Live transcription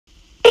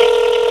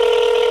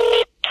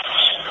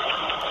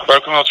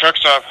Brokenville Truck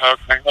Stop, how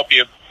can I help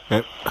you?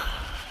 Yep.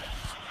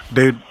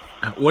 Dude,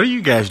 what do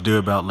you guys do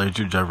about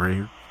lizards over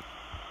here?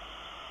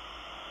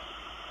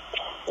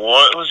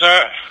 What was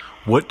that?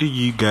 What do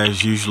you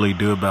guys usually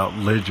do about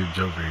lizards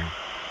over here?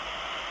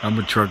 I'm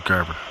a truck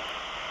driver.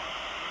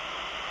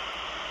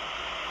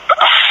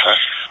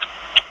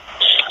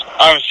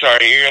 I'm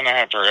sorry, you're gonna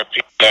have to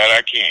repeat that.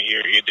 I can't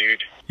hear you,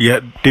 dude.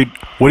 Yeah, dude,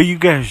 what do you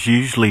guys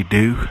usually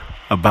do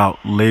about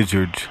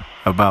lizards,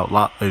 about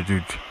lot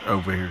lizards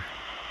over here?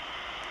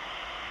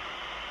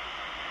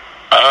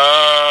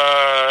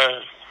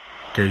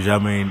 Because, I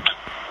mean,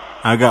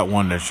 I got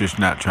one that's just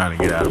not trying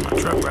to get out of my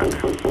truck right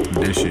now.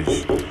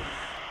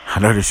 I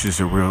know this is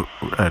a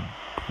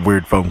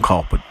weird phone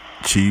call, but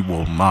she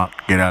will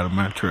not get out of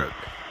my truck.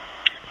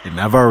 And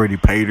I've already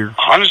paid her.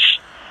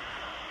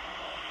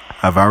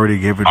 I've already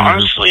given her.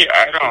 Honestly,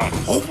 I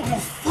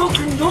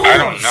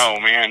don't know,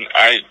 man.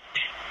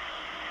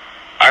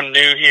 I'm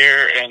new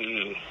here,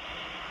 and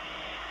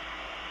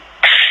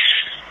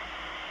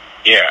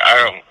yeah,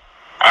 I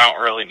don't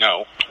really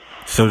know.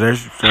 So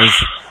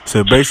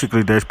so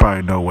basically there's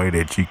probably no way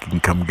that you can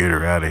come get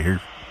her out of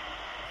here.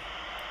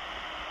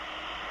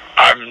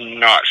 I'm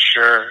not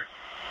sure.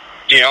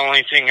 The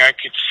only thing I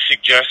could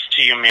suggest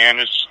to you, man,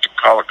 is to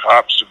call the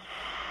cops and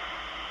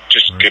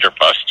just get her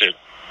busted.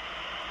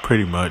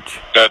 Pretty much.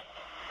 That's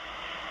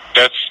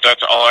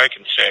all I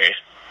can say.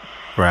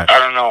 Right. I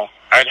don't know.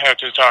 I'd have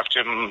to talk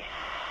to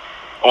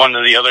one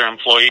of the other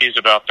employees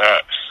about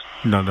that.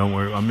 No, don't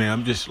worry. I mean,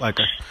 I'm just like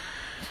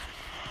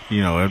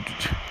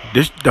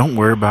just don't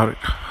worry about it.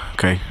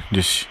 Okay,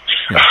 just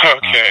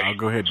okay. I'll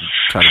go ahead and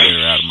try to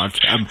get her out of my.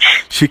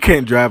 She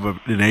can't drive an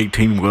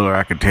 18-wheeler.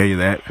 I can tell you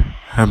that.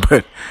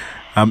 But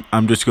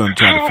I'm just going to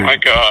try to. Oh my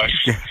gosh!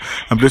 Yeah,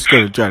 I'm just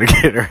going to try to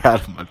get her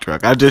out of my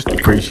truck. I just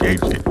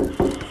appreciate you.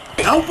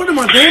 Open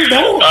my damn door.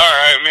 All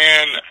right,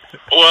 man.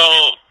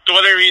 Well,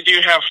 whatever you do,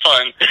 have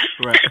fun.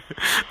 Right.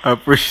 I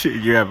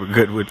appreciate you. Have a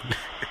good one.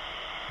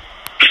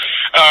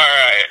 All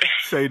right.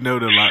 Say no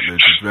to lot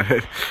lizards,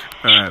 man.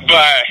 All right.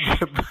 Bye.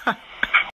 Bye.